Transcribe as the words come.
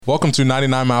Welcome to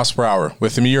 99 Miles Per Hour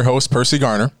with me, your host, Percy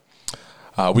Garner.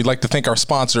 We'd like to thank our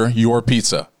sponsor, Your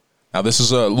Pizza. Now, this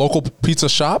is a local pizza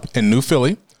shop in New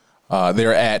Philly.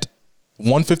 They're at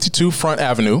 152 Front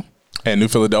Avenue in New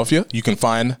Philadelphia. You can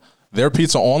find their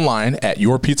pizza online at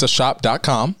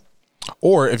yourpizzashop.com.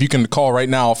 Or if you can call right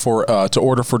now to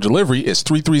order for delivery, it's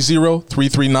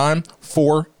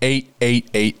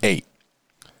 330-339-48888.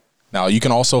 Now, you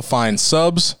can also find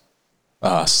subs,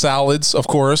 salads, of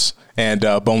course, and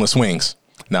boneless wings.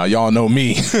 Now, y'all know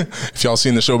me. If y'all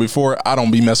seen the show before, I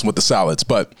don't be messing with the salads,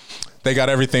 but they got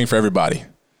everything for everybody.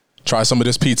 Try some of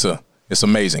this pizza. It's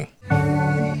amazing.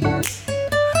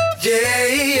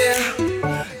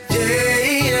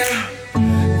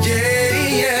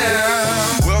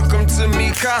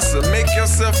 Casa, make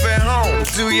yourself at home,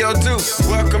 do your do.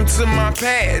 Welcome to my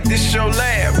pad, this your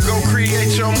lab, go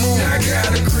create your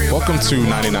move. Welcome to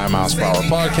 99 Miles Per Hour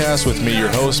podcast with me, your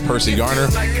host, Percy Garner.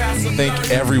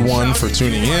 Thank everyone for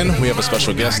tuning in. We have a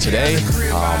special guest today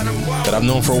that I've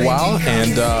known for a while,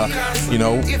 and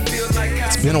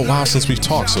it's been a while since we've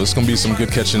talked, so it's going to be some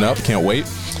good catching up. Can't wait.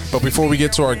 But before we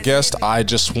get to our guest, I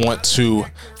just want to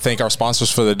thank our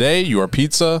sponsors for the day, Your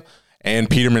Pizza and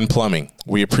Peterman Plumbing.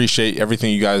 We appreciate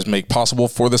everything you guys make possible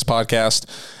for this podcast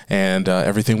and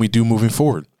everything we do moving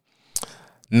forward.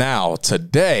 Now,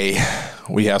 today,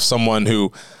 we have someone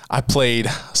who I played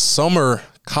summer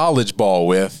college ball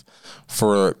with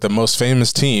for the most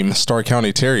famous team, Stark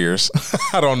County Terriers.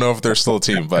 I don't know if they're still a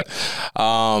team, but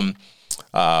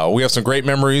we have some great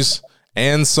memories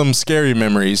and some scary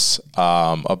memories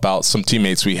about some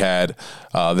teammates we had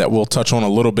that we'll touch on a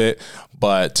little bit.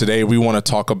 But today we want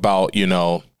to talk about,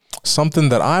 something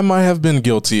that I might have been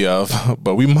guilty of,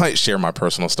 but we might share my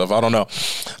personal stuff. I don't know.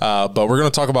 But we're going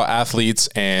to talk about athletes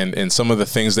and some of the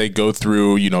things they go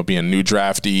through, being new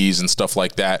draftees and stuff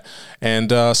like that,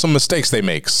 and some mistakes they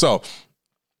make. So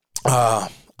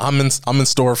I'm in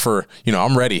store for,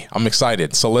 I'm ready. I'm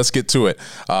excited. So let's get to it.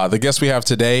 The guest we have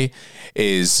today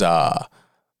is the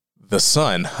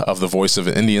son of the Voice of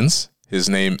Indians. His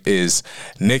name is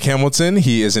Nick Hamilton.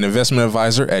 He is an investment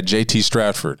advisor at JT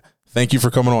Stratford. Thank you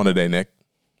for coming on today, Nick.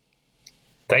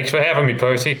 Thanks for having me,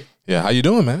 Percy. Yeah, how you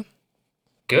doing, man?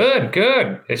 Good.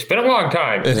 It's been a long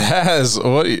time. It has.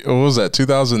 What was that,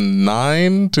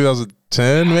 2009,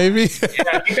 2010, maybe? Yeah,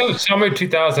 I think it was summer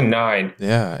 2009.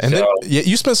 Yeah, and then,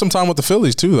 you spent some time with the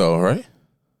Phillies too, though, right?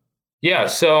 Yeah,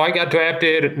 so I got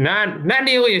drafted not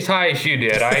nearly as high as you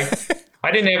did.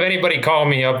 I didn't have anybody call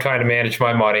me up trying to manage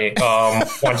my money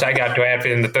once I got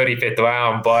drafted in the 35th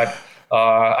round, but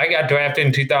I got drafted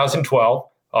in 2012.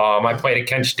 I played at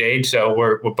Kent State, so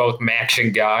we're both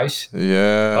matching guys.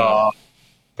 Yeah.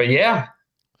 But yeah.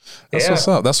 That's what's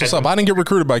up. I didn't get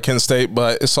recruited by Kent State,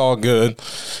 but it's all good.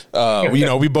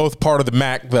 We both part of the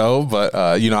MAC though, but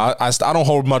I don't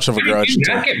hold much of a grudge. You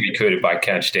did not get recruited by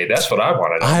Kent State. That's what I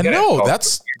want to know. I know.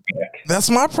 That's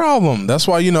my problem. That's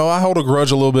why, I hold a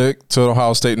grudge a little bit to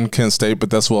Ohio State and Kent State, but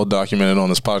that's well documented on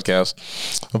this podcast.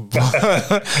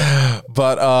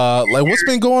 But what's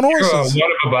been going on? You're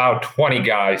one of about 20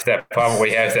 guys that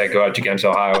probably has that grudge against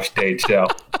Ohio State. So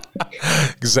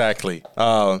exactly.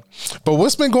 But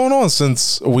what's been going on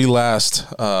since we last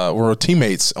were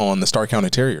teammates on the Stark County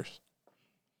Terriers?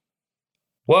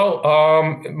 Well,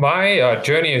 my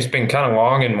journey has been kind of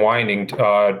long and winding.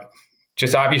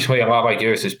 Just obviously a lot like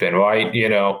yours has been, right?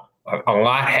 A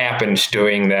lot happens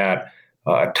during that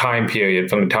time period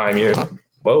from the time you're,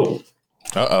 whoa.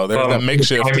 Uh-oh, there's that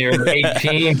makeshift. From the time you're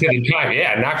 18 to the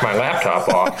time, knock my laptop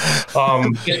off.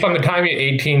 Just from the time you're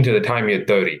 18 to the time you're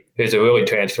 30 is a really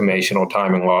transformational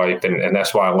time in life, and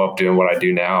that's why I love doing what I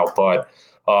do now. But,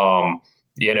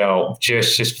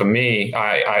 just for me,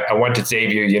 I went to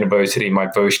Xavier University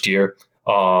my first year,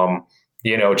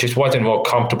 just wasn't real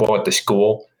comfortable at the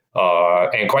school.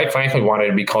 And quite frankly, wanted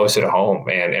to be closer to home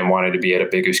and wanted to be at a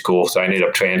bigger school. So I ended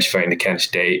up transferring to Kent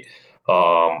State.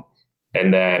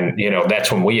 And then,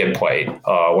 that's when we had played,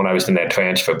 when I was in that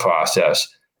transfer process.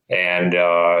 And,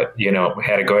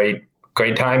 had a great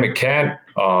time at Kent.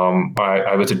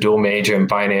 I was a dual major in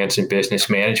finance and business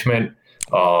management,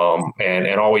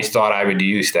 and always thought I would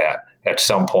use that at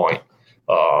some point.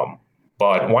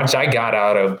 But once I got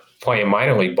out of playing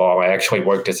minor league ball, I actually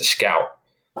worked as a scout.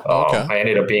 Okay. I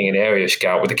ended up being an area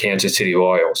scout with the Kansas City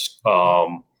Royals,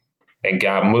 and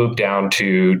got moved down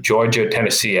to Georgia,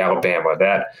 Tennessee, Alabama.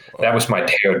 That was my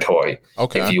territory,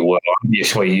 if you will.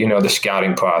 Obviously, the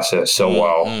scouting process so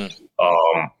well.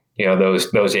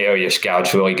 Those area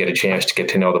scouts really get a chance to get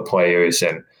to know the players,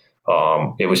 and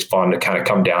it was fun to kind of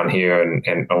come down here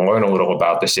and learn a little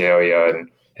about this area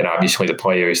and obviously the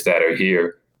players that are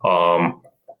here.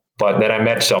 But then I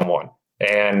met someone,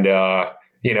 and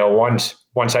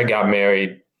once I got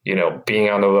married, being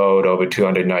on the road over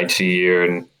 200 nights a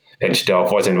year and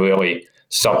stuff wasn't really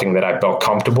something that I felt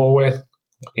comfortable with,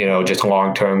 just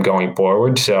long term going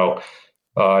forward. So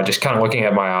just kind of looking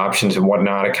at my options and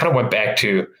whatnot, I kind of went back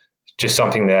to just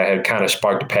something that had kind of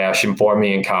sparked a passion for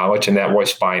me in college, and that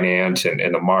was finance and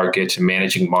the markets and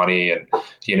managing money and,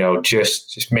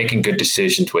 just making good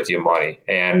decisions with your money.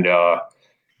 And,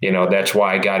 that's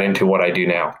why I got into what I do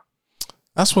now.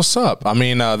 That's what's up. I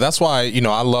mean, that's why,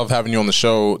 I love having you on the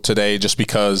show today, just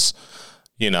because,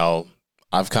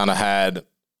 I've kind of had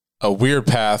a weird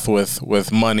path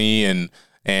with money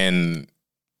and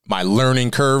my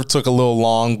learning curve took a little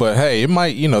long, but hey, it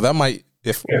might, that might,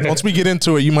 if once we get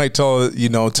into it, you might tell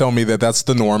me that that's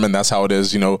the norm and that's how it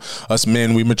is. Us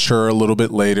men, we mature a little bit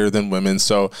later than women.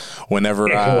 So whenever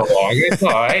it's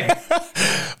all right.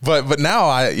 But now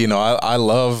I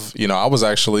love, I was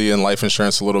actually in life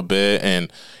insurance a little bit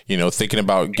and, thinking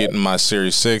about getting my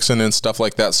Series 6 and then stuff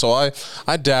like that. So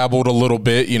I dabbled a little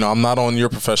bit, I'm not on your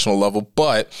professional level,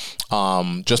 but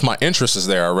just my interest is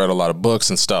there. I read a lot of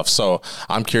books and stuff. So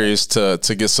I'm curious to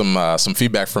get some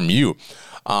feedback from you.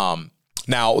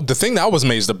 Now, the thing that I was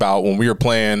amazed about when we were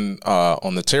playing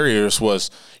on the Terriers was,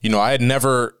 I had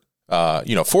never,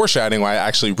 foreshadowing, my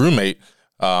actually roommate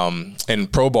in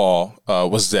pro ball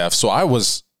was deaf. So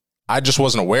I just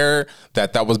wasn't aware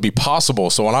that would be possible.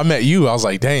 So when I met you, I was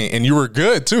like, dang, and you were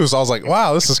good too. So I was like,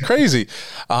 wow, this is crazy.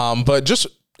 But just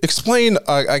explain,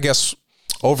 I guess,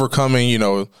 overcoming,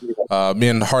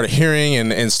 being hard of hearing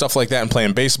and stuff like that and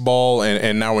playing baseball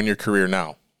and now in your career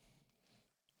now.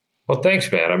 Well,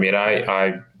 thanks, man. I mean,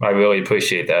 I really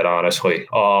appreciate that, honestly.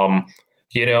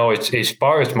 It's, as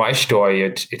far as my story,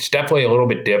 it's definitely a little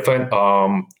bit different,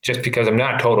 just because I'm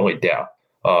not totally deaf,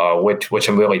 which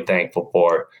I'm really thankful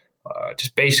for.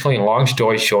 Just basically, long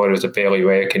story short, it was a fairly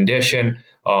rare condition.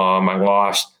 I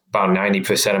lost about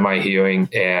 90% of my hearing,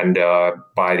 and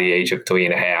by the age of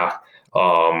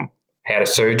 3.5, had a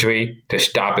surgery to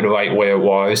stop it right where it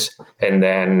was, and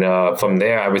then from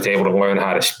there, I was able to learn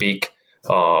how to speak.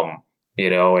 And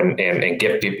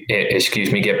get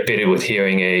fitted with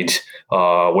hearing aids,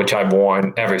 which I've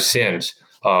worn ever since.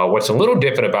 What's a little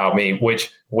different about me,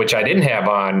 which I didn't have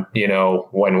on,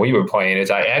 when we were playing, is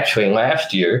I actually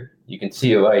last year, you can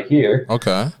see it right here.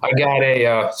 Okay. I got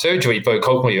a surgery for a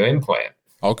cochlear implant.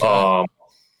 Okay.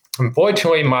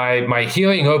 Unfortunately, my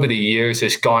hearing over the years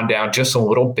has gone down just a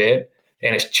little bit,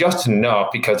 and it's just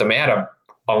enough because I'm at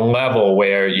a level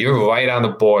where you're right on the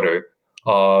border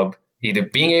of either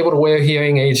being able to wear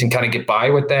hearing aids and kind of get by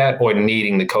with that or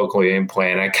needing the cochlear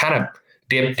implant. And I kind of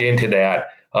dipped into that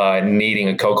needing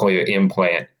a cochlear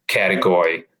implant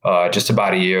category just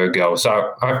about a year ago.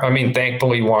 So, I mean,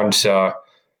 thankfully, once the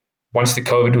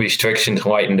COVID restrictions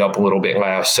lightened up a little bit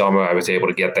last summer, I was able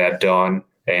to get that done.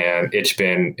 And it's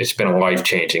been a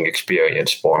life-changing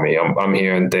experience for me. I'm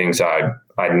hearing things I'd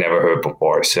never heard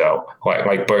before. So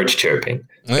like birds chirping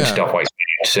and stuff like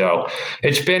that. So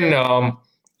it's been,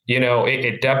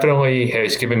 it definitely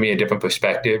has given me a different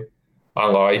perspective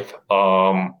on life.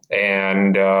 I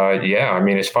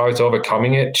mean, as far as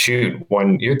overcoming it, shoot,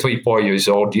 when you're 3-4 years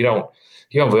old, you don't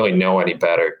really know any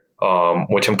better,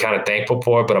 which I'm kind of thankful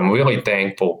for, but I'm really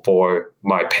thankful for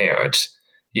my parents.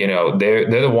 They're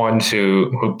the ones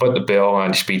who put the bill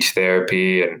on speech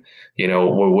therapy and,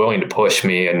 were willing to push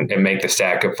me and make the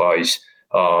sacrifice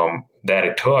that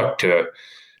it took to,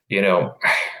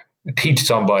 teach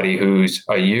somebody who's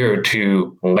a year or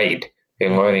two late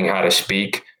in learning how to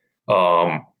speak,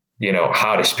 how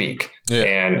to speak. Yeah.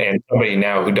 And somebody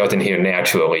now who doesn't hear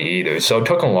naturally either. So it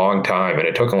took a long time and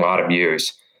it took a lot of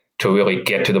years to really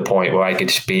get to the point where I could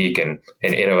speak and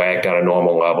interact on a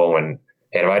normal level. And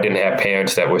if I didn't have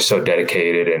parents that were so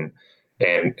dedicated and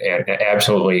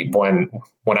absolutely, when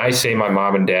I say my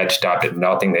mom and dad stopped at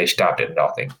nothing, they stopped at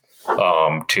nothing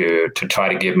to try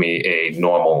to give me a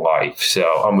normal life. So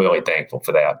I'm really thankful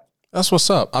for that. That's what's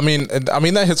up. I mean,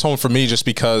 that hits home for me just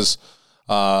because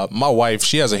my wife,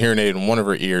 she has a hearing aid in one of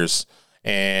her ears.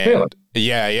 And really?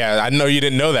 Yeah. I know you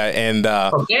didn't know that. And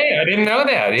okay, I didn't know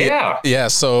that. Yeah.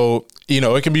 So,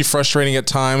 it can be frustrating at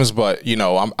times, but,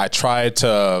 I try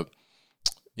to,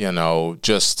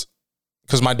 just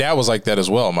because my dad was like that as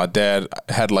well. My dad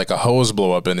had like a hose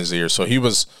blow up in his ear. So he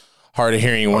was hard of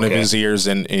hearing in one of his ears.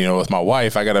 And, with my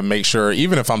wife, I got to make sure,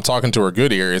 even if I'm talking to her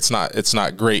good ear, it's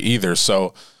not great either.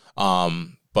 So,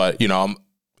 but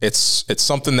it's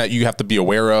something that you have to be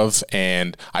aware of.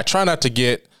 And I try not to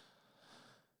get,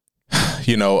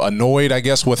 annoyed, I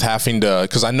guess, with having to,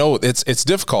 cause I know it's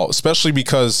difficult, especially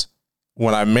because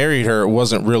when I married her, it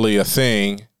wasn't really a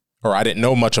thing, or I didn't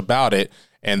know much about it.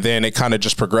 And then it kind of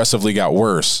just progressively got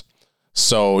worse.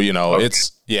 So, you know,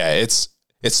 it's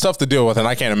tough to deal with. And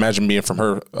I can't imagine being from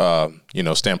her,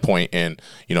 standpoint and,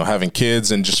 you know, having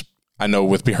kids and just, I know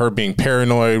with her being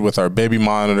paranoid with our baby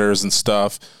monitors and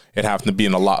stuff, it happened to be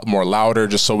a lot more louder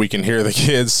just so we can hear the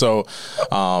kids. So,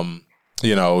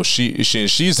 you know,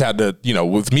 she's had to, you know,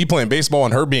 with me playing baseball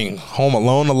and her being home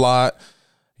alone a lot,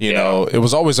 you know, it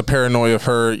was always a paranoia of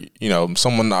her, you know,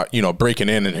 someone not, you know, breaking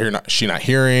in and she not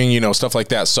hearing, you know, stuff like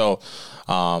that. So,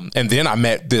 and then I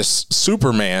met this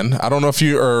Superman. I don't know if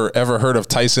you ever heard of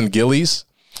Tyson Gillies,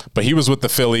 but he was with the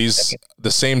Phillies the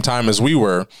same time as we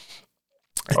were.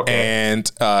 Okay.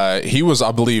 And he was,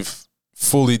 I believe,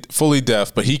 fully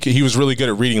deaf, but he was really good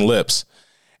at reading lips.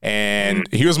 And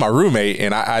he was my roommate.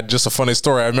 And I just a funny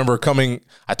story. I remember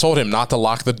I told him not to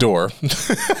lock the door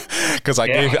because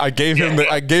I gave him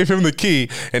the key,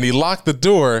 and he locked the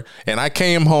door. And I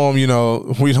came home, you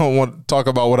know, we don't want to talk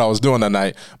about what I was doing that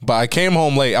night, but I came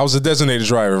home late. I was a designated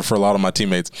driver for a lot of my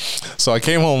teammates. So I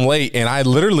came home late and I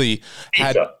literally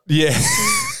had,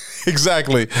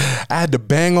 exactly. I had to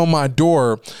bang on my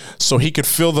door so he could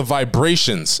feel the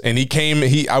vibrations. And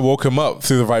I woke him up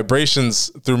through the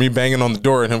vibrations, through me banging on the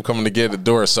door and him coming to get the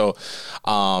door. So,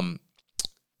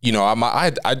 you know,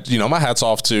 my hat's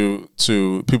off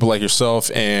to people like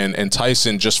yourself and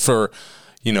Tyson just for,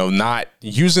 you know, not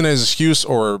using it as an excuse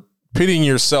or pitying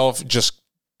yourself, just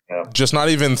not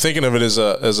even thinking of it as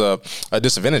a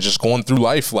disadvantage, just going through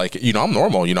life like, you know, I'm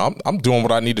normal, you know, I'm doing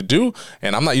what I need to do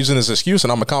and I'm not using this excuse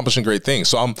and I'm accomplishing great things.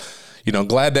 So I'm, you know,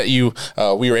 glad that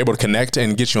we were able to connect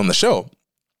and get you on the show.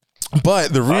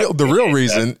 But the real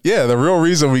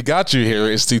reason we got you here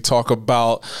is to talk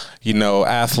about, you know,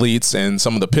 athletes and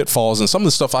some of the pitfalls and some of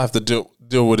the stuff I have to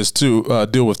deal with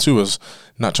too is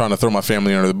not trying to throw my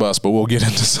family under the bus, but we'll get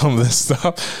into some of this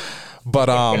stuff. But,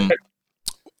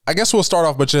 I guess we'll start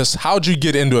off with just how'd you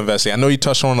get into investing? I know you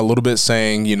touched on a little bit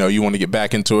saying, you know, you want to get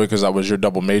back into it because that was your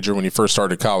double major when you first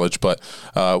started college, but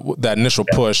that initial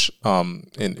push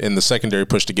in the secondary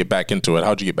push to get back into it,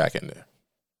 how'd you get back into it?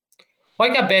 Well,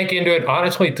 I got back into it,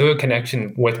 honestly, through a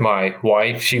connection with my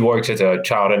wife. She works as a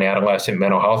child and adolescent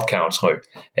mental health counselor.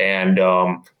 And,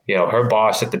 you know, her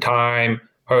boss at the time,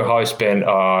 her husband,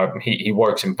 he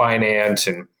works in finance.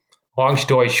 And long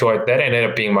story short, that ended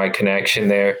up being my connection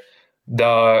there.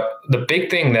 The big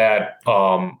thing that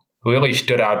really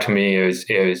stood out to me is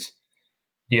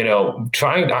you know,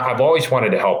 I've always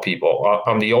wanted to help people.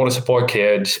 I'm the oldest of 4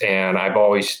 kids, and I've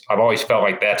always felt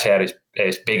like that's had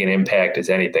as big an impact as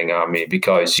anything on me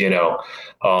because, you know,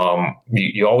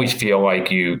 you always feel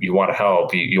like you want to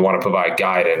help, you want to provide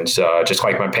guidance, just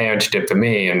like my parents did for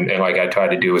me and like I tried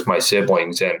to do with my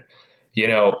siblings. And, you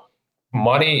know,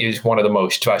 money is one of the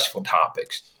most stressful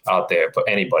topics out there for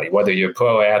anybody, whether you're a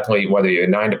pro athlete, whether you're a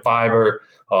 9-to-5er,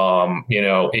 you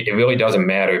know, it really doesn't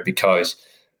matter because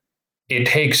it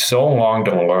takes so long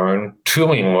to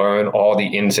truly learn all the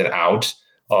ins and outs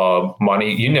of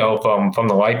money, you know, from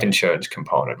the life insurance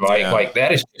component, right? Yeah. Like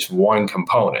that is just one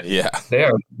component. Yeah.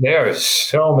 There are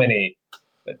so many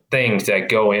things that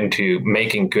go into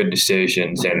making good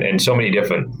decisions and so many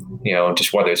different, you know,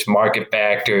 just whether it's market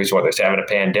factors, whether it's having a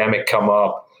pandemic come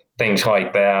up, things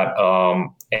like that.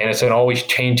 And it's an always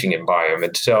changing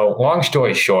environment. So long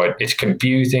story short, it's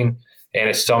confusing and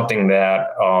it's something that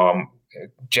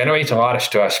generates a lot of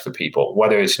stress for people,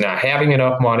 whether it's not having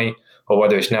enough money or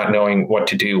whether it's not knowing what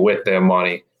to do with their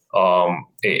money.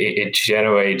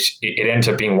 It ends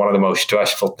up being one of the most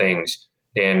stressful things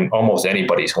in almost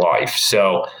anybody's life.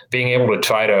 So being able to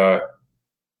try to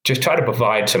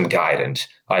provide some guidance,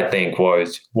 I think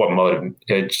was what motivated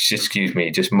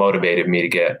me to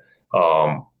get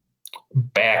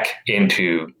back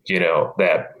into, you know,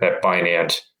 that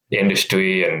finance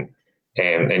industry and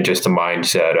just the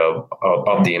mindset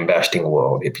of the investing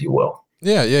world, if you will.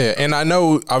 Yeah. And I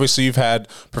know obviously you've had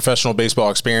professional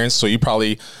baseball experience, so you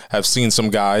probably have seen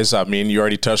some guys. I mean, you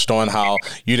already touched on how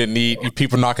you didn't need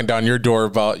people knocking down your door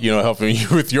about, you know, helping you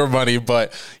with your money,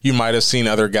 but you might have seen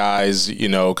other guys, you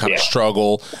know, kind of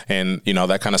struggle and, you know,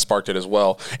 that kind of sparked it as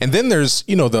well. And then there's,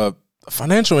 you know, the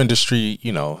financial industry,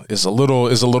 you know, is a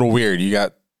little weird. You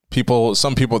got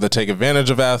some people that take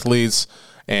advantage of athletes.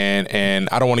 And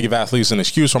I don't want to give athletes an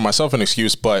excuse or myself an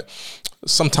excuse, but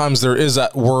sometimes there is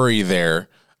that worry there.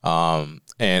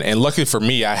 And luckily for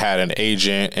me, I had an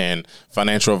agent and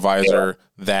financial advisor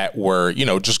that were, you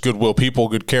know, just goodwill people,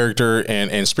 good character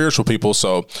and spiritual people.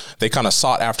 So they kind of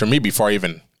sought after me before I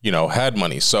even, you know, had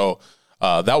money. So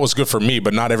that was good for me,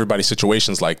 but not everybody's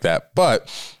situation's like that. But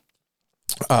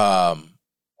I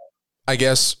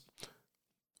guess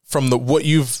from what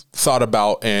you've thought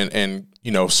about and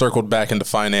you know, circled back into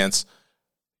finance,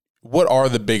 what are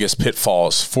the biggest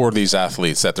pitfalls for these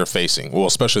athletes that they're facing? Well,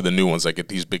 especially the new ones that get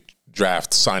these big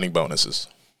draft signing bonuses.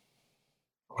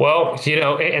 Well,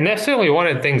 and that's certainly one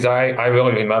of the things I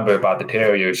really remember about the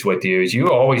Terriers with you is you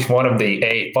were always one of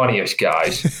the funniest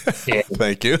guys.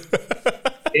 Thank you.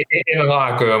 in the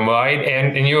locker room, right?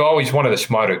 And you're always one of the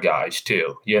smarter guys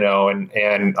too,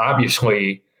 and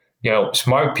obviously,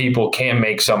 smart people can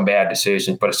make some bad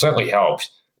decisions, but it certainly helps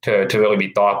to really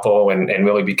be thoughtful and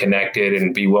really be connected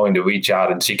and be willing to reach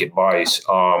out and seek advice.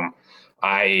 But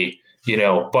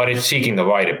it's seeking the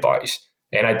right advice.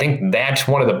 And I think that's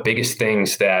one of the biggest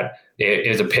things that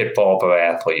is a pitfall for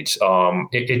athletes.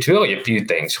 It's really a few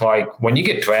things. Like when you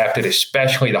get drafted,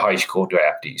 especially the high school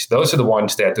draftees, those are the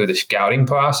ones that through the scouting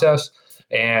process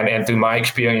and through my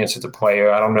experience as a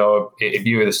player, I don't know if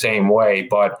you were the same way,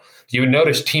 but you would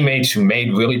notice teammates who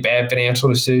made really bad financial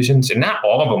decisions, and not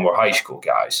all of them were high school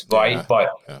guys, right? Yeah, but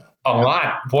yeah. a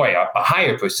lot, a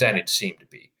higher percentage seemed to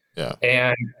be. Yeah.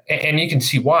 And you can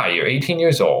see why. You're 18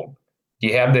 years old.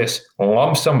 You have this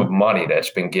lump sum of money that's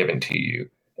been given to you.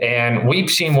 And we've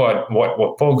seen what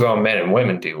full-grown men and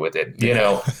women do with it.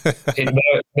 The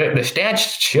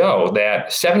stats show that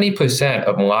 70%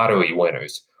 of lottery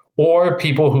winners or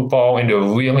people who fall into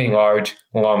a really large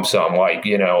lump sum, like,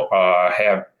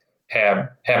 have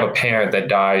a parent that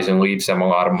dies and leaves them a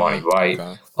lot of money, right?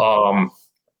 Okay.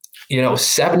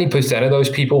 70% of those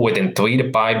people within 3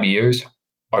 to 5 years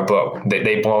are broke.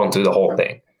 They've blown through the whole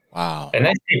thing. Wow. And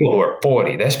that's people who are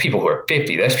 40. That's people who are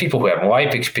 50. That's people who have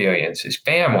life experiences,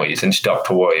 families and stuff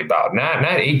to worry about. Not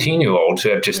 18-year-olds who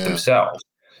have just themselves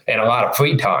and a lot of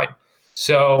free time.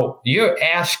 So you're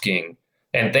asking,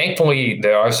 and thankfully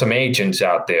there are some agents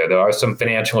out there. There are some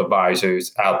financial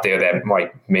advisors out there that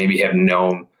might maybe have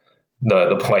known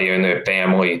the player and their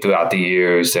family throughout the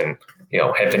years and,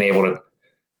 have been able to,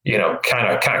 kind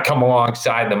of come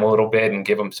alongside them a little bit and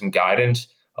give them some guidance.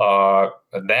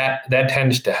 That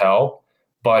tends to help,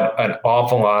 but an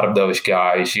awful lot of those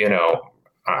guys,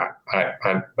 I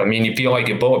mean, you feel like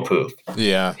you're bulletproof.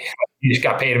 Yeah. You just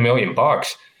got paid $1 million.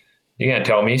 You're going to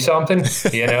tell me something?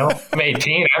 I'm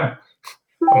 18. I'm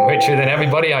richer than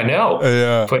everybody I know.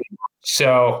 Yeah.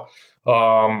 So,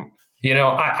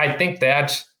 I think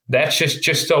that's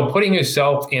just so putting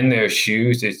yourself in their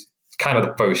shoes is kind of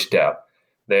the first step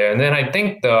there. And then I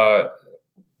think the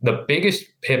biggest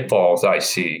pitfalls I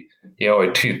see,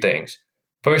 are two things.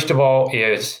 First of all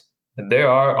is there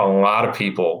are a lot of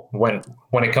people when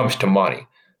it comes to money,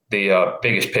 the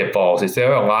biggest pitfalls is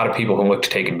there are a lot of people who look to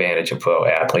take advantage of pro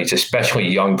athletes, especially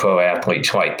young pro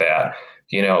athletes like that.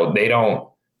 You go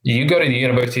to the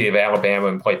University of Alabama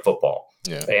and play football.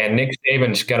 Yeah. And Nick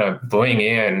Saban's going to bring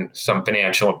in some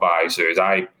financial advisors.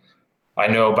 I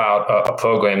know about a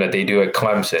program that they do at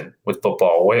Clemson with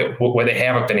football where they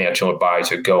have a financial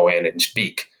advisor go in and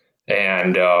speak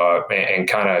and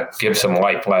kind of give some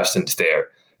life lessons there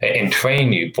and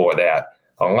train you for that.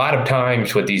 A lot of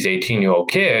times with these 18-year-old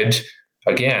kids,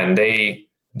 again, they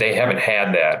haven't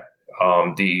had that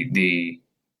the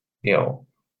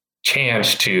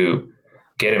chance to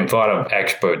get in front of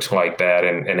experts like that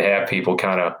and have people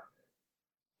kind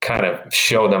of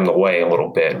show them the way a little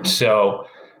bit. So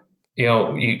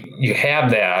you have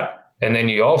that, and then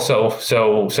you also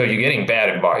so you're getting bad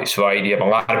advice, right? You have a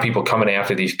lot of people coming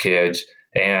after these kids,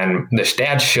 and the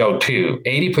stats show too,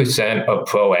 80% of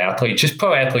pro athletes, just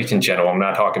pro athletes in general, I'm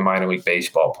not talking minor league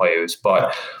baseball players,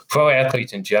 but pro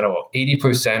athletes in general,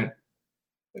 80%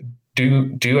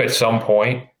 do at some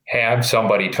point have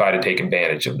somebody try to take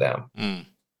advantage of them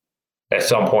at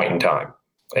some point in time.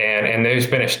 And there's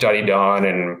been a study done,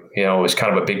 and it was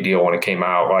kind of a big deal when it came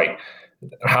out, like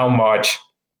how much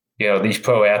these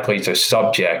pro athletes are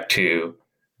subject to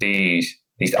these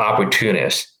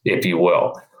opportunists, if you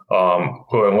will,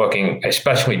 who are looking,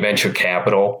 especially venture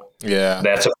capital. Yeah,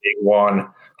 that's a big one.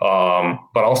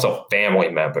 But also family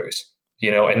members,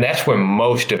 and that's where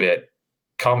most of it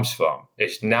comes from.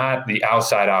 It's not the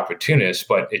outside opportunists,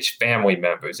 but it's family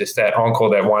members. It's that uncle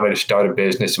that wanted to start a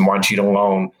business and wants you to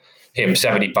loan him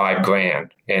 $75,000,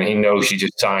 and he knows you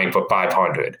just signed for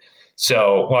 $500.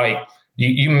 So like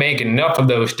you make enough of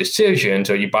those decisions,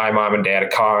 or you buy mom and dad a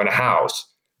car and a house.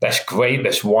 That's great.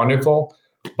 That's wonderful.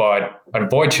 But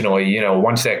unfortunately,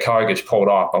 once that car gets pulled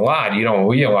off the lot, you don't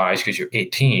realize because you're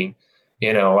 18,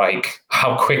 like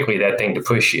how quickly that thing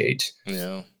depreciates.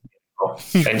 Yeah.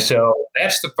 And so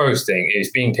that's the first thing, is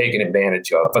being taken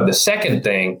advantage of. But the second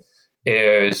thing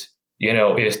is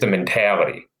the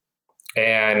mentality.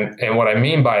 And what I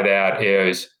mean by that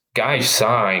is guys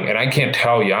sign, and I can't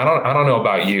tell you, I don't know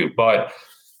about you, but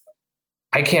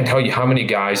I can't tell you how many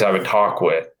guys I would talk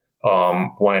with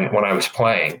when I was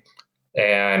playing.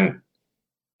 And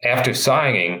after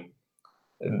signing,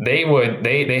 they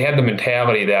had the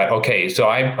mentality that, okay, so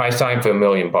I signed for $1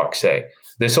 million, say.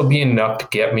 This will be enough to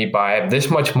get me by. I have this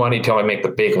much money till I make the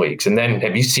big leagues. And then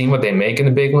have you seen what they make in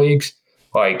the big leagues?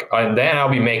 Like, and then I'll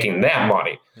be making that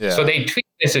money. Yeah. So they treat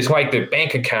this as like their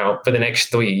bank account for the next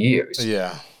 3 years.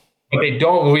 Yeah. But they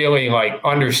don't really like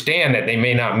understand that they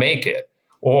may not make it.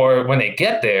 Or when they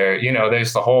get there,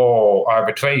 there's the whole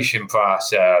arbitration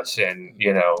process, and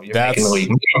you're making the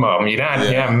league minimum. You're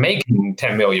not making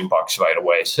 $10 million right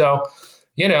away. So,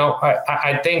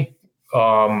 I think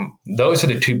those are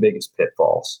the two biggest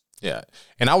pitfalls. Yeah,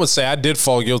 and I would say I did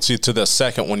fall guilty to the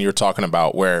second one you're talking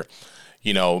about, where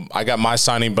I got my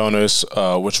signing bonus,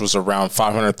 which was around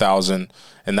 $500,000,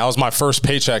 and that was my first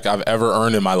paycheck I've ever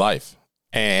earned in my life.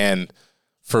 And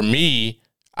for me,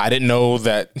 I didn't know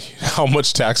that how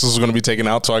much taxes was going to be taken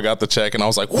out till I got the check, and I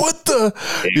was like, "What the?"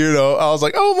 I was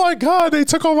like, "Oh my God, they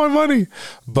took all my money."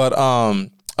 But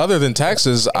other than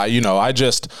taxes, I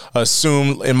just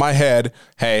assumed in my head,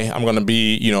 "Hey, I'm going to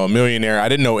be a millionaire." I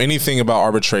didn't know anything about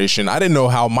arbitration. I didn't know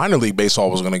how minor league baseball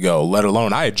was going to go. Let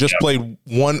alone I had just played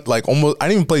I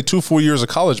didn't even play 2 full years of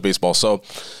college baseball, so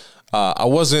I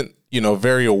wasn't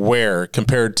very aware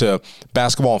compared to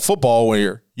basketball and football,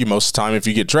 where you most of the time, if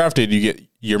you get drafted, you get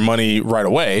your money right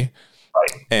away.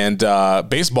 Right. And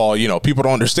baseball, people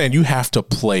don't understand. You have to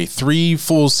play 3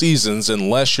 full seasons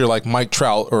unless you're like Mike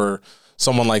Trout or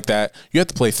someone like that. You have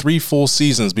to play 3 full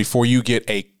seasons before you get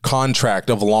a contract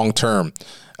of long term.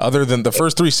 Other than the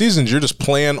first 3 seasons, you're just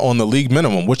playing on the league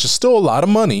minimum, which is still a lot of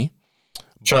money.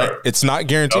 Sure. But it's not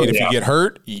guaranteed. If you get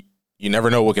hurt, you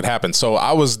never know what could happen. So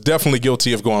I was definitely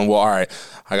guilty of going, well, all right,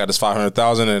 I got this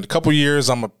 $500,000 in a couple of years.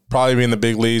 I'm gonna probably be in the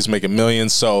big leagues, making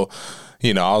millions. So,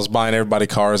 I was buying everybody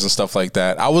cars and stuff like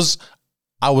that. I was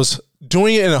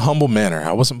doing it in a humble manner.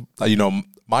 I wasn't,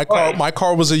 my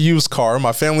car was a used car.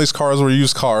 My family's cars were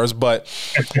used cars, but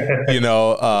who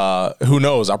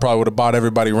knows? I probably would have bought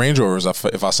everybody Range Rovers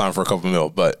if I signed for a couple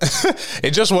mil, but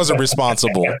it just wasn't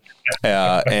responsible.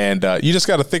 And you just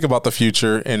got to think about the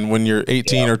future. And when you're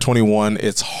 18 or 21,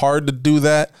 it's hard to do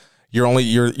that.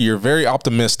 You're very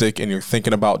optimistic, and you're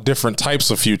thinking about different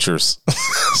types of futures.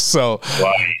 So,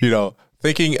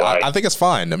 thinking, I think it's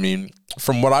fine. I mean,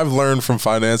 from what I've learned from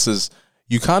finances,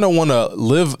 you kind of want to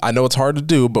live. I know it's hard to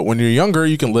do, but when you're younger,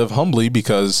 you can live humbly,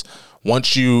 because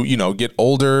once you get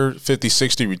older, 50,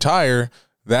 60, retire,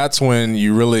 that's when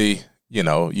you really,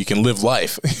 you can live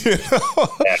life.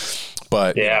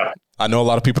 But I know a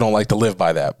lot of people don't like to live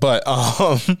by that. But,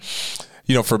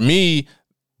 for me,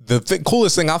 the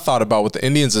coolest thing I thought about with the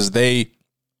Indians is they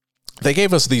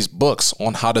gave us these books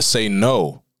on how to say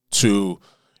no to,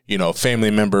 family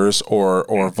members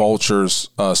or vultures,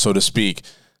 so to speak,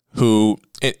 who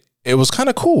it was kind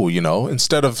of cool,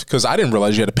 instead of, because I didn't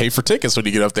realize you had to pay for tickets when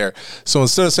you get up there. So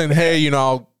instead of saying, hey,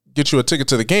 I'll get you a ticket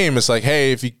to the game, it's like,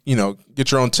 hey, if you,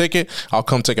 get your own ticket, I'll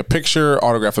come take a picture,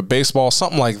 autograph a baseball,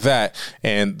 something like that.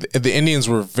 And the Indians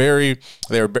were very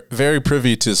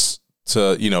privy to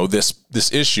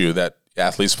this issue that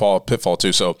athletes fall a pitfall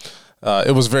to. So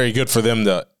it was very good for them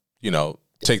to,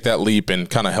 take that leap and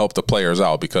kind of help the players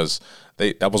out, because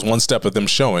that was one step of them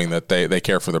showing that they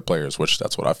care for their players, which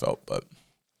that's what I felt. But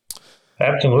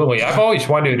absolutely. I've always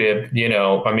wondered if,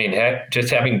 just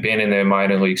having been in the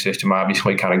minor league system,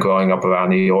 obviously kind of growing up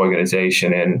around the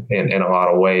organization and in a lot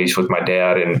of ways with my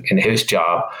dad and his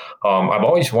job, I've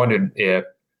always wondered if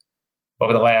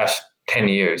over the last 10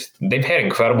 years, they've had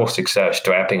incredible success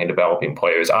drafting and developing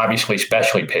players, obviously,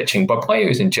 especially pitching, but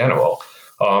players in general.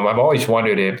 I've always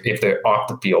wondered if their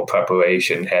off-the-field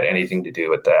preparation had anything to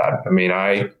do with that. I mean,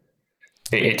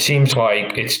 it seems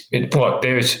like look,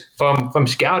 there's from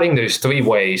scouting, there's 3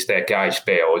 ways that guys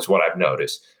fail, is what I've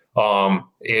noticed. One,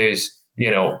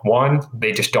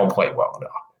 they just don't play well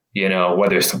enough,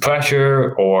 whether it's the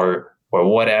pressure or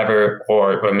whatever,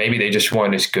 or maybe they just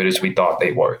weren't as good as we thought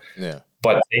they were. Yeah.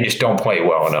 But they just don't play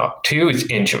well enough. 2 is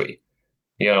injury.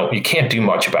 You can't do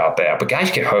much about that, but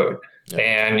guys get hurt. Yeah.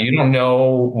 And you don't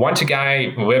know, once a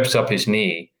guy rips up his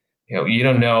knee, you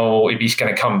don't know if he's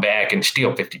going to come back and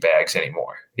steal 50 bags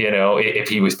anymore. If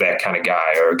he was that kind of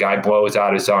guy, or a guy blows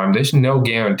out his arm, there's no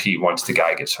guarantee once the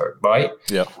guy gets hurt, right?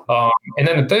 Yeah. And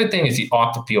then the third thing is the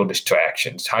off-the-field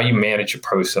distractions, how you manage your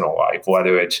personal life,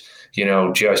 whether it's,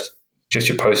 just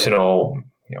your personal,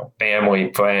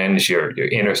 family, friends, your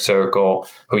inner circle,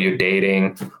 who you're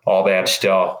dating, all that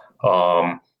stuff.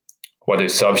 Whether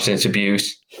it's substance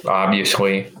abuse,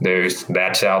 obviously,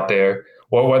 that's out there,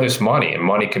 or whether it's money, and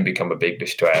money can become a big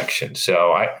distraction.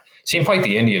 So it seems like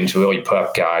the Indians really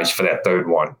prep guys for that third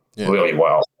one really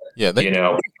well. Yeah,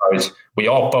 because we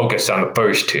all focus on the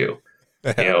first 2.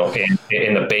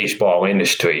 in the baseball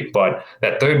industry. But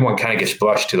that third one kind of gets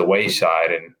brushed to the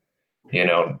wayside, and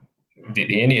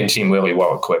the Indians seem really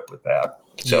well equipped with that.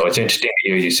 So it's interesting to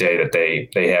hear you say that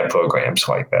they have programs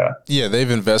like that. Yeah,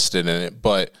 they've invested in it.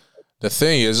 But the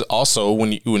thing is also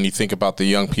when you think about the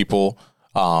young people,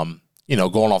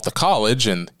 going off to college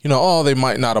and, they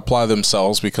might not apply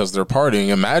themselves because they're partying.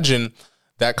 Imagine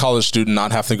that college student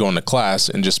not having to go into class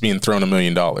and just being thrown $1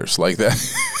 million like that.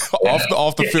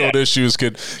 off the field issues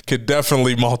could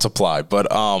definitely multiply. But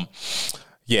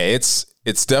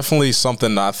it's definitely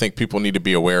something that I think people need to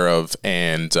be aware of.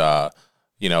 And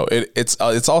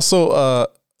it's also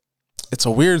it's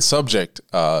a weird subject,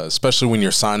 especially when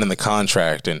you're signing the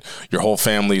contract and your whole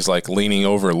family's like leaning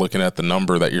over, looking at the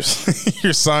number that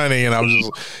you're signing. And I was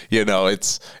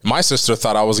just, my sister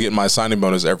thought I was getting my signing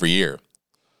bonus every year.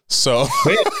 So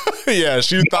yeah,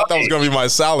 she thought that was going to be my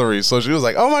salary. So she was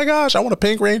like, oh my gosh, I want a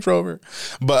pink Range Rover.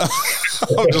 But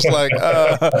I'm just like,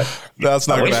 that's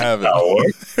not going to happen.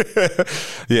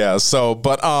 Yeah. So,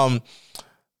 but,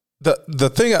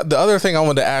 the other thing I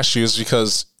wanted to ask you is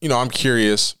because, I'm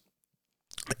curious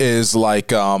is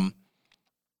like, what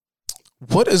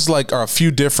is like are a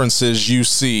few differences you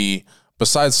see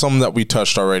besides some that we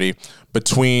touched already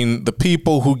between the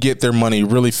people who get their money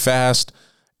really fast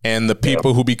and the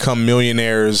people who become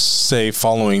millionaires, say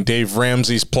following Dave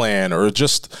Ramsey's plan, or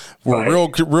just were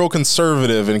real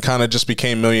conservative and kind of just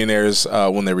became millionaires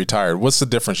when they retired? What's the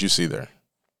difference you see there?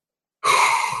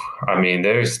 I mean,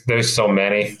 there's so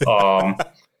many.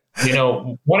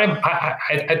 What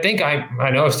I think I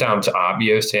know it sounds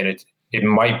obvious and it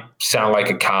might sound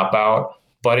like a cop out,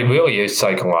 but it really is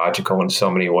psychological in so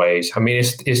many ways. I mean,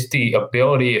 it's the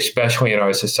ability, especially in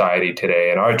our society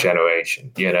today, in our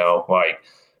generation, like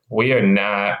we are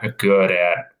not good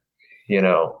at,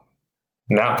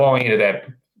 not falling into that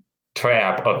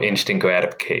trap of instant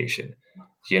gratification,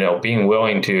 being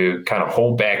willing to kind of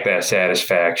hold back that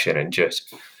satisfaction and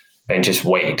just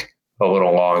wait a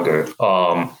little longer.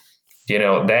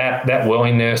 That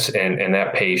willingness and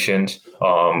that patience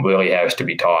really has to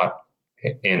be taught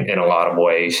in a lot of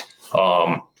ways.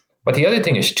 But the other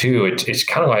thing is too, it's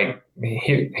kind of like,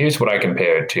 here's what I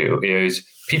compare it to is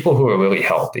people who are really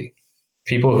healthy,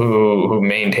 people who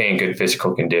maintain good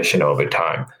physical condition over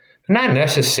time. Not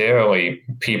necessarily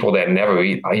people that never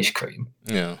eat ice cream,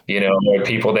 or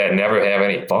people that never have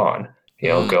any fun.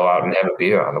 Go out and have a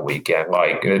beer on the weekend.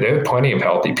 Like there are plenty of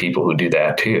healthy people who do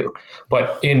that too.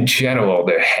 But in general,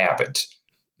 their habits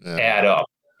add up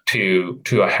to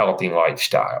a healthy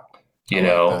lifestyle. You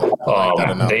don't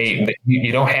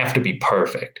have to be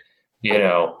perfect,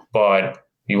 but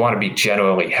you want to be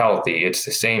generally healthy. It's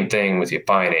the same thing with your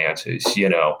finances,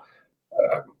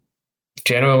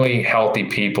 generally healthy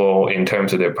people in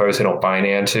terms of their personal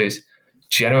finances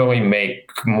generally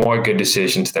make more good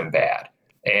decisions than bad.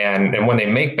 And when they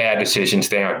make bad decisions,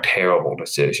 they aren't terrible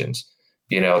decisions.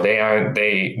 They aren't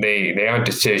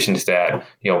decisions that,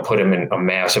 put them in a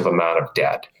massive amount of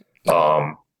debt.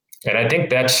 And I think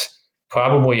that's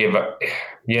probably,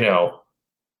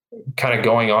 kind of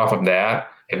going off of that,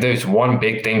 if there's one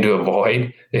big thing to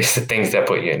avoid, it's the things that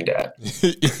put you in debt.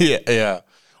 Yeah.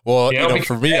 Well,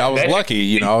 for me, I was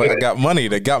lucky, I got money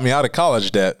that got me out of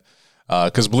college debt.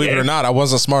 Because believe it or not, I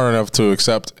wasn't smart enough to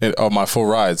accept my full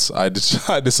rides. I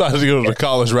decided to go to the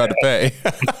college route to pay.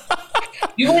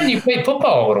 You played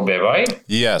football a little bit, right?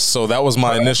 Yes. So that was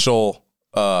my initial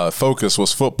focus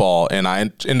was football, and I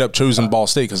ended up choosing Ball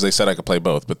State because they said I could play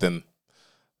both, but then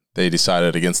they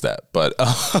decided against that. But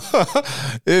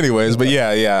anyways, but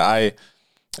it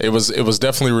was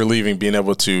definitely relieving being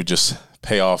able to just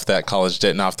pay off that college debt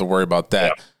and not have to worry about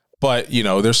that. Yeah. But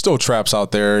there's still traps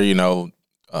out there.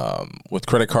 With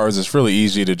credit cards, it's really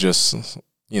easy to just,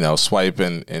 swipe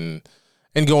and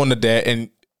go into debt. And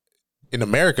in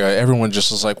America, everyone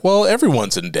just is like, well,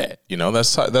 everyone's in debt.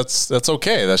 That's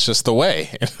okay. That's just the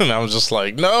way. And I was just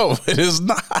like, no, it is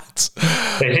not.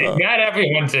 Not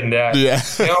everyone's in debt. Yeah.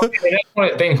 That's one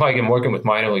of the things like in working with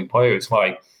minor league players,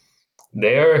 like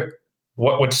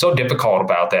what's so difficult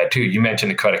about that too, you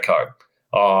mentioned the credit card.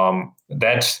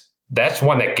 That's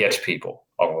one that gets people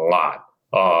a lot.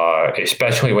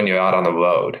 Especially when you're out on the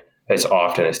road as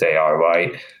often as they are,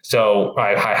 right? So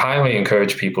I highly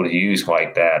encourage people to use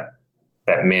like that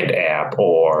Mint app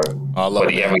or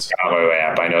the Every Dollar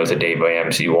app. I know it's a Dave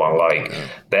Ramsey one like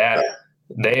that.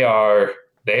 They are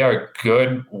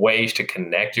good ways to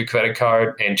connect your credit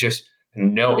card and just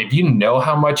know if you know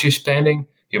how much you're spending,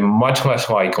 you're much less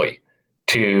likely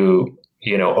to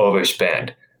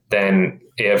overspend then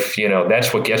if,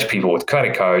 that's what gets people with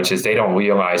credit cards is they don't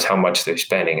realize how much they're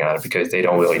spending on it because they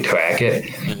don't really track it.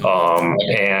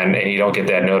 And you don't get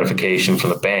that notification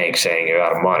from the bank saying you're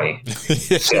out of money.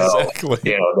 So, exactly.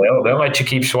 They'll let you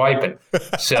keep swiping.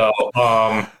 So,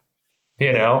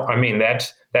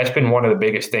 that's been one of the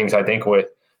biggest things I think with,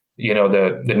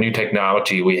 the new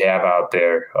technology we have out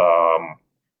there,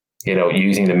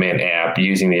 using the Mint app,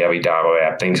 using the Every Dollar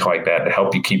app, things like that to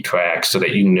help you keep track so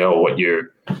that you know what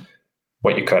your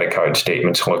credit card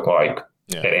statements look like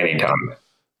at any time.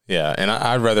 Yeah. And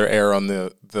I'd rather err on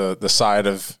the side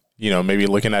of, maybe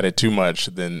looking at it too much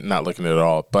than not looking at it at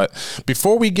all. But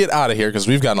before we get out of here, because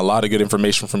we've gotten a lot of good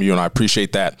information from you and I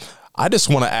appreciate that, I just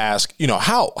want to ask,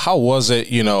 how was it,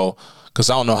 because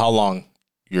I don't know how long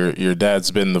your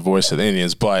dad's been the voice of the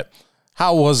Indians, but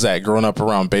how was that growing up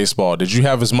around baseball? Did you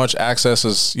have as much access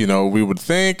as, we would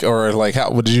think, or like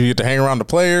did you get to hang around the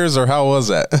players, or how was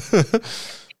that?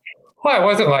 Well, I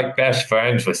wasn't like best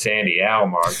friends with Sandy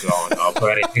Alomar growing up or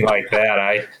anything like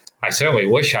that. I certainly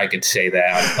wish I could say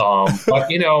that. But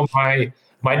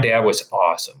my dad was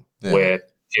awesome with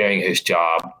sharing his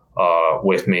job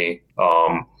with me.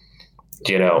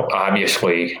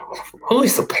 Obviously,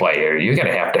 who's the player? You're going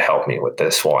to have to help me with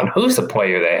this one. Who's the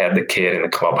player that had the kid in the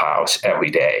clubhouse every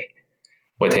day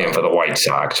with him for the White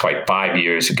Sox like 5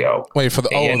 years ago? Wait, for the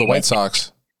White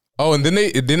Sox. Oh, and then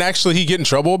didn't actually he get in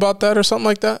trouble about that or something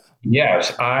like that?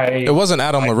 Yes. It wasn't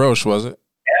Adam LaRoche, was it?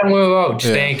 Adam LaRoche,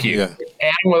 thank you. Yeah.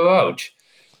 Adam LaRoche.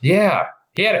 Yeah,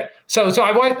 he had it. So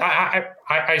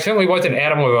I certainly wasn't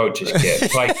Adam LaRoche's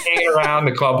kid, like hanging around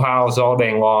the clubhouse all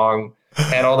day long,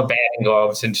 had all the batting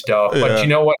gloves and stuff. But you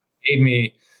know what gave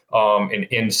me an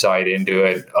insight into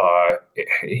it?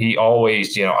 He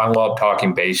always, I love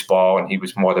talking baseball, and he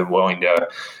was more than willing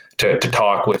to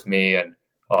talk with me. And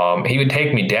he would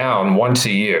take me down once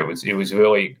a year. It was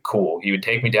really cool. He would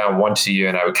take me down once a year,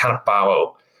 and I would kind of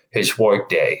follow his work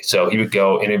day. So he would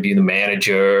go interview the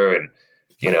manager and,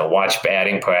 watch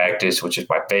batting practice, which is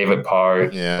my favorite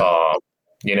part. Yeah.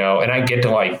 And I get to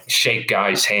like shake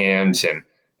guys' hands and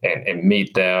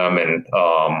meet them. And,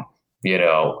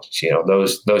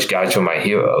 those guys were my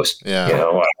heroes.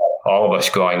 Yeah. All of us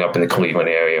growing up in the Cleveland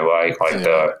area, right? Like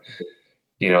the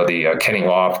Kenny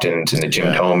Loftons and the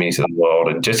Jim Thomes of the world,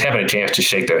 and just having a chance to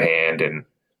shake their hand and,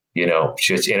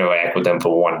 just interact with them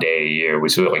for one day a year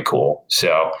was really cool.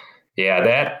 So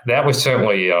that was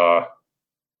certainly,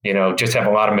 just have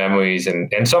a lot of memories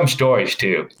and some stories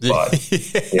too. But,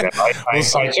 I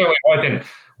certainly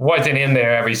wasn't in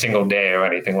there every single day or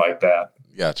anything like that.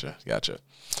 Gotcha.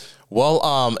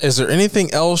 Well, is there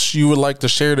anything else you would like to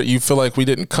share that you feel like we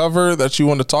didn't cover that you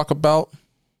want to talk about?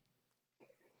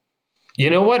 You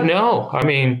know what? No. I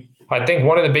mean, I think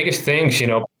one of the biggest things,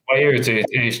 players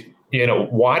is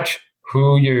watch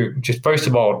who you're just, first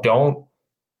of all, don't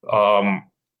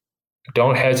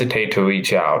hesitate to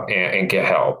reach out and get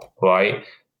help, right?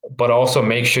 But also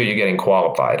make sure you're getting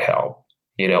qualified help.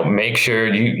 Make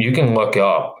sure you can look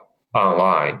up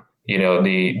online,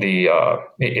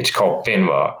 it's called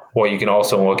FINRA, or you can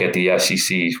also look at the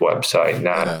SEC's website,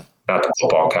 not the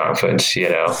football conference,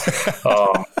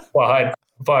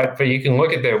 But you can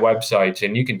look at their websites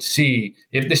and you can see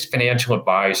if this financial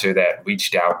advisor that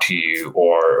reached out to you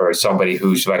or somebody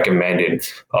who's recommended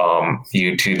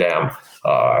you to them,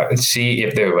 see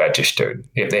if they're registered,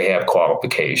 if they have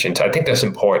qualifications. I think that's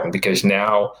important because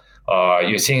now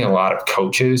you're seeing a lot of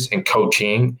coaches and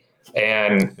coaching,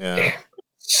 and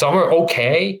some are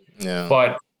okay,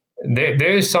 but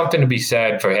there's something to be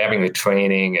said for having the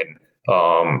training and,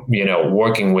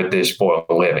 working with this for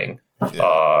a living.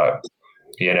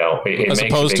 It as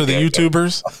makes opposed to the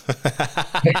YouTubers.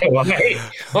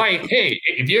 Hey,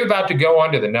 if you're about to go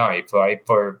under the knife, right,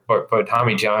 for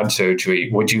Tommy John surgery,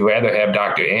 would you rather have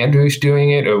Dr. Andrews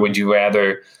doing it, or would you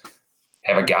rather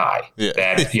have a guy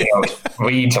that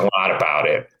reads a lot about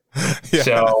it?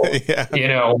 So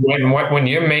when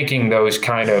you're making those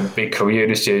kind of big career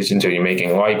decisions, or you're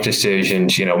making life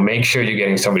decisions, make sure you're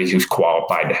getting somebody who's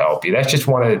qualified to help you. That's just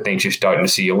one of the things you're starting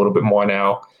to see a little bit more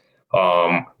now.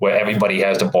 Where everybody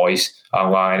has a voice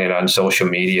online and on social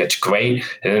media. It's great.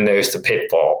 And then there's the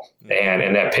pitfall.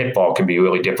 And that pitfall can be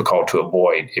really difficult to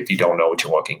avoid if you don't know what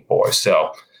you're looking for.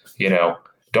 So,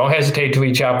 don't hesitate to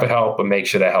reach out for help, but make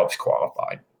sure that help's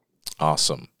qualified.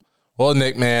 Awesome. Well,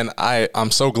 Nick, man,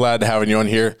 I'm so glad to having you on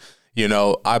here.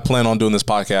 I plan on doing this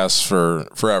podcast for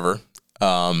forever.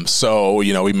 So,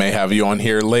 we may have you on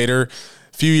here later.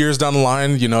 Few years down the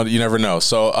line, you never know.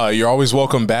 So you're always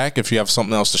welcome back if you have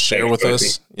something else to share with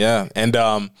us. Yeah. And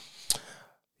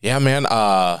man,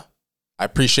 I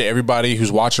appreciate everybody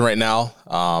who's watching right now.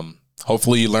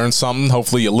 Hopefully you learned something.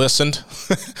 Hopefully you listened.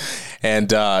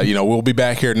 And, we'll be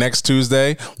back here next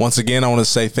Tuesday. Once again, I want to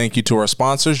say thank you to our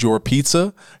sponsors, Your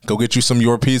Pizza. Go get you some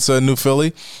Your Pizza in New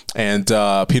Philly. And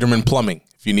Peterman Plumbing.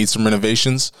 If you need some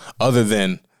renovations, other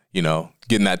than,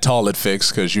 getting that toilet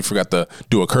fixed because you forgot to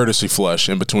do a courtesy flush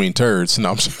in between turds. No,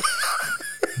 I'm just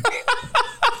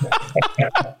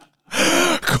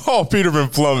call Peterman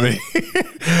Plumbing.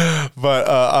 But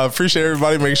I appreciate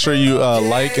everybody. Make sure you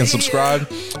like and subscribe.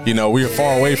 We are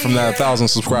far away from that 1,000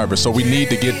 subscribers, so we need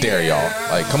to get there, y'all.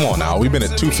 Like, come on now. We've been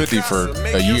at 250 for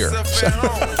a year.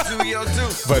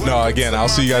 But no, again, I'll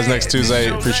see you guys next Tuesday.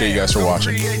 Appreciate you guys for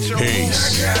watching.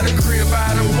 Peace.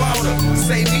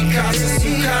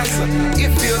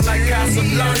 It feels like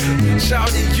Casablanca.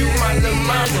 Shouting you my little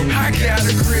mama. I got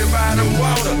a crib out of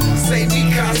water. Say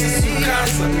me Casa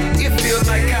Sucasa. It feels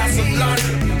like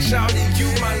Casablanca. Shouting you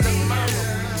my little mama.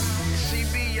 She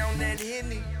be on that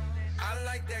Henny. I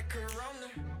like that Corona.